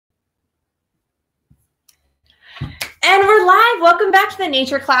we're live. Welcome back to the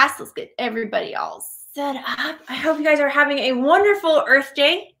nature class. Let's get everybody all set up. I hope you guys are having a wonderful Earth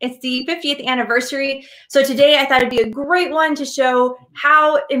Day. It's the 50th anniversary. So today I thought it'd be a great one to show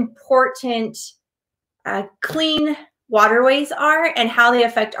how important clean waterways are and how they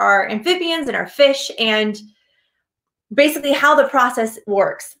affect our amphibians and our fish and basically how the process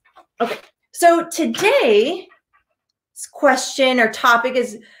works. Okay, so today's question or topic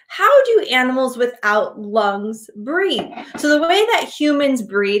is, how do animals without lungs breathe? So the way that humans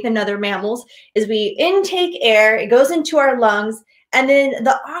breathe and other mammals is we intake air, it goes into our lungs, and then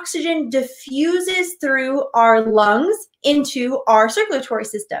the oxygen diffuses through our lungs into our circulatory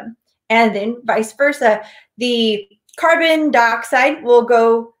system. And then vice versa, the carbon dioxide will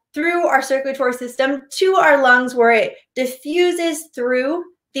go through our circulatory system to our lungs where it diffuses through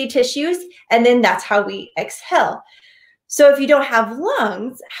the tissues, and then that's how we exhale. So if you don't have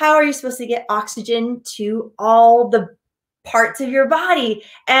lungs, how are you supposed to get oxygen to all the parts of your body?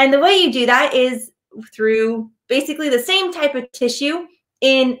 And the way you do that is through basically the same type of tissue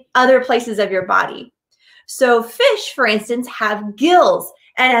in other places of your body. So fish, for instance, have gills.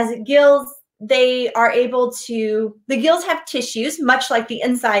 And as gills, they are able to, the gills have tissues, much like the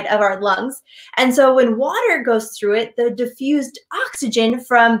inside of our lungs. And so when water goes through it, the diffused oxygen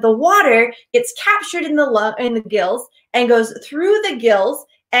from the water gets captured in the gills and goes through the gills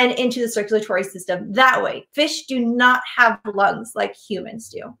and into the circulatory system that way. Fish do not have lungs like humans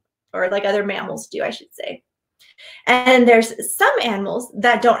do, or like other mammals do, I should say. And there's some animals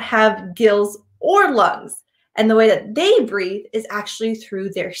that don't have gills or lungs. And the way that they breathe is actually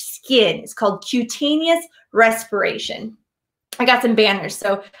through their skin. It's called cutaneous respiration. I got some banners,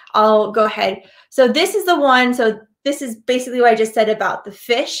 so I'll go ahead. So this is the one. So this is basically what I just said about the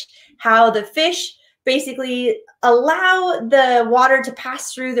fish, how the fish basically allow the water to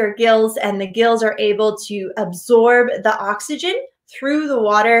pass through their gills, and the gills are able to absorb the oxygen through the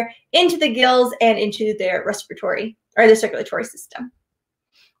water into the gills and into their respiratory or the circulatory system.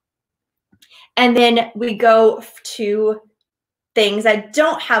 And then we go to things that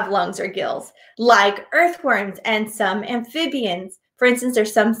don't have lungs or gills, like earthworms and some amphibians. For instance,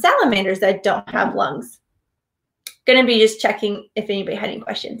 there's some salamanders that don't have lungs. Going to be just checking if anybody had any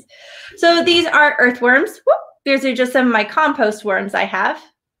questions. So these are earthworms. Whoop, these are just some of my compost worms I have.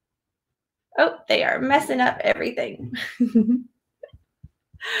 Oh, they are messing up everything.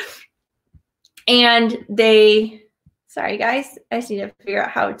 And they, sorry guys, I just need to figure out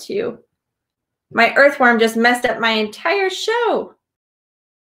how to. My earthworm just messed up my entire show.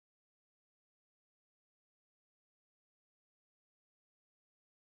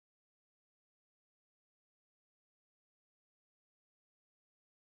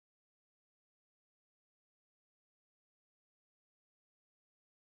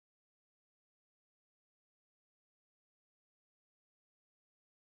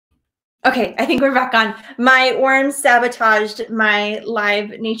 Okay, I think we're back on. My worms sabotaged my live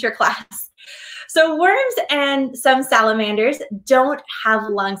nature class. So worms and some salamanders don't have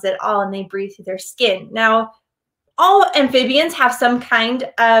lungs at all, and they breathe through their skin. Now, all amphibians have some kind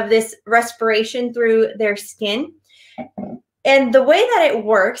of this respiration through their skin. And the way that it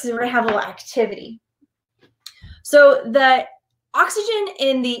works is we're going to have a little activity. So the oxygen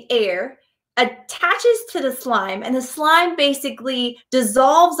in the air attaches to the slime, and the slime basically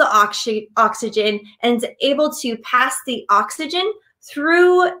dissolves the oxygen and is able to pass the oxygen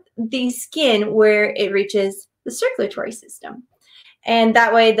through the skin where it reaches the circulatory system. And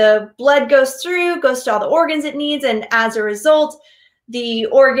that way the blood goes through, goes to all the organs it needs, and as a result, the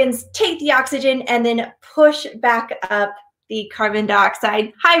organs take the oxygen and then push back up the carbon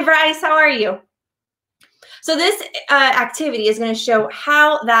dioxide. Hi, Bryce, how are you? So this activity is going to show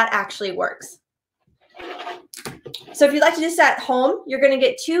how that actually works. So if you'd like to do this at home, you're going to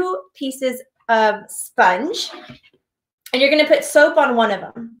get 2 pieces of sponge, and you're going to put soap on one of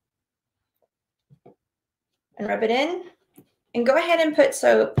them and rub it in, and go ahead and put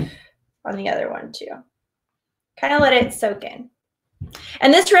soap on the other one too. Kind of let it soak in.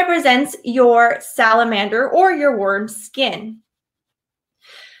 And this represents your salamander or your worm's skin.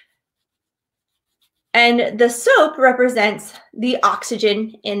 And the soap represents the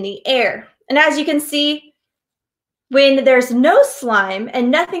oxygen in the air. And as you can see, when there's no slime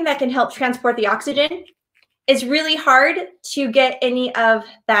and nothing that can help transport the oxygen, it's really hard to get any of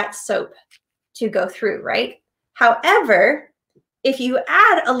that soap to go through, right? However, if you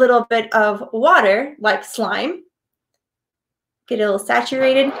add a little bit of water, like slime, get it a little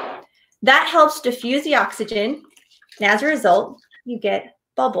saturated, that helps diffuse the oxygen. And as a result, you get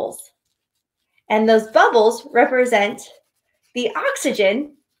bubbles. And those bubbles represent the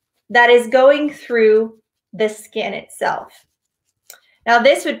oxygen that is going through the skin itself. Now,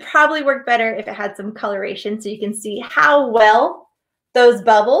 this would probably work better if it had some coloration so you can see how well those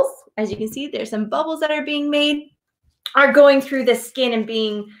bubbles, as you can see, there's some bubbles that are being made, are going through the skin and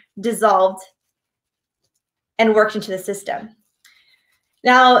being dissolved and worked into the system.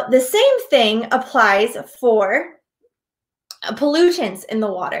 Now, the same thing applies for pollutants in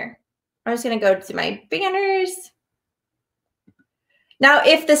the water. I'm just going to go to my banners. Now,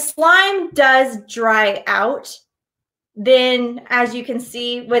 if the slime does dry out, then as you can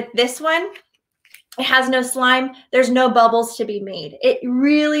see with this one, it has no slime. There's no bubbles to be made.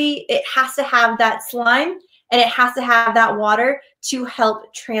 It has to have that slime and it has to have that water to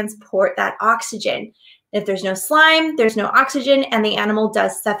help transport that oxygen. If there's no slime, there's no oxygen, and the animal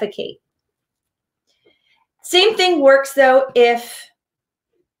does suffocate. Same thing works though if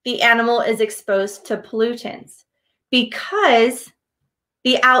the animal is exposed to pollutants, because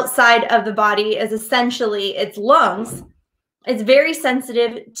the outside of the body is essentially its lungs. It's very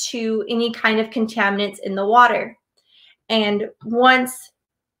sensitive to any kind of contaminants in the water. And once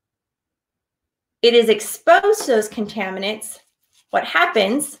it is exposed to those contaminants, what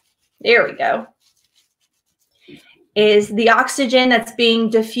happens, there we go, is the oxygen that's being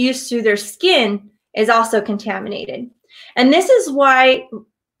diffused through their skin is also contaminated. And this is why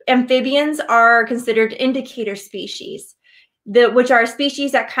amphibians are considered indicator species, which are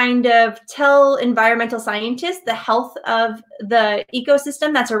species that kind of tell environmental scientists the health of the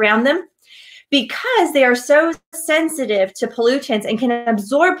ecosystem that's around them. Because they are so sensitive to pollutants and can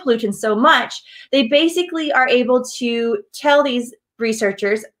absorb pollutants so much, they basically are able to tell these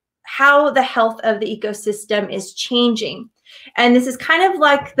researchers how the health of the ecosystem is changing. And this is kind of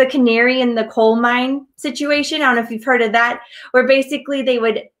like the canary in the coal mine situation. I don't know if you've heard of that, where basically they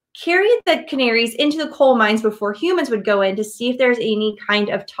would carry the canaries into the coal mines before humans would go in to see if there's any kind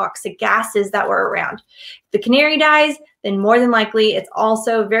of toxic gases that were around. If the canary dies, then more than likely it's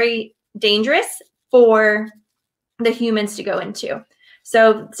also very dangerous for the humans to go into.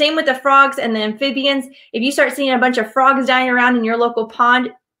 So same with the frogs and the amphibians. If you start seeing a bunch of frogs dying around in your local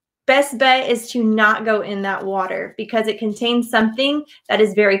pond, best bet is to not go in that water because it contains something that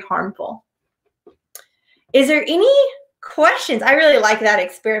is very harmful. Is there any questions? I really like that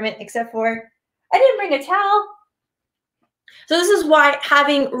experiment, except for I didn't bring a towel. So this is why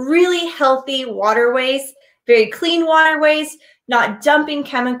having really healthy waterways, very clean waterways, not dumping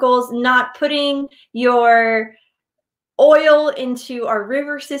chemicals, not putting your oil into our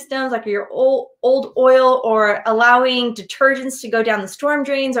river systems, like your old oil, or allowing detergents to go down the storm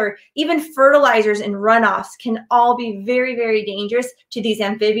drains, or even fertilizers and runoffs can all be very, very dangerous to these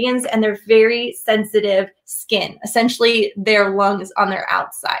amphibians and their very sensitive skin, essentially their lungs on their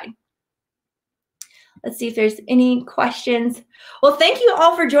outside. Let's see if there's any questions. Well, thank you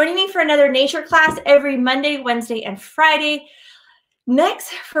all for joining me for another nature class every Monday, Wednesday, and Friday. Next,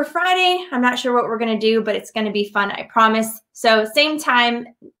 for Friday, I'm not sure what we're going to do, but it's going to be fun, I promise. So same time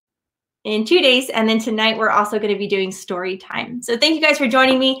in 2 days, and then tonight we're also going to be doing story time. So thank you guys for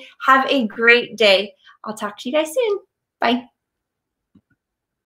joining me. Have a great day. I'll talk to you guys soon. Bye.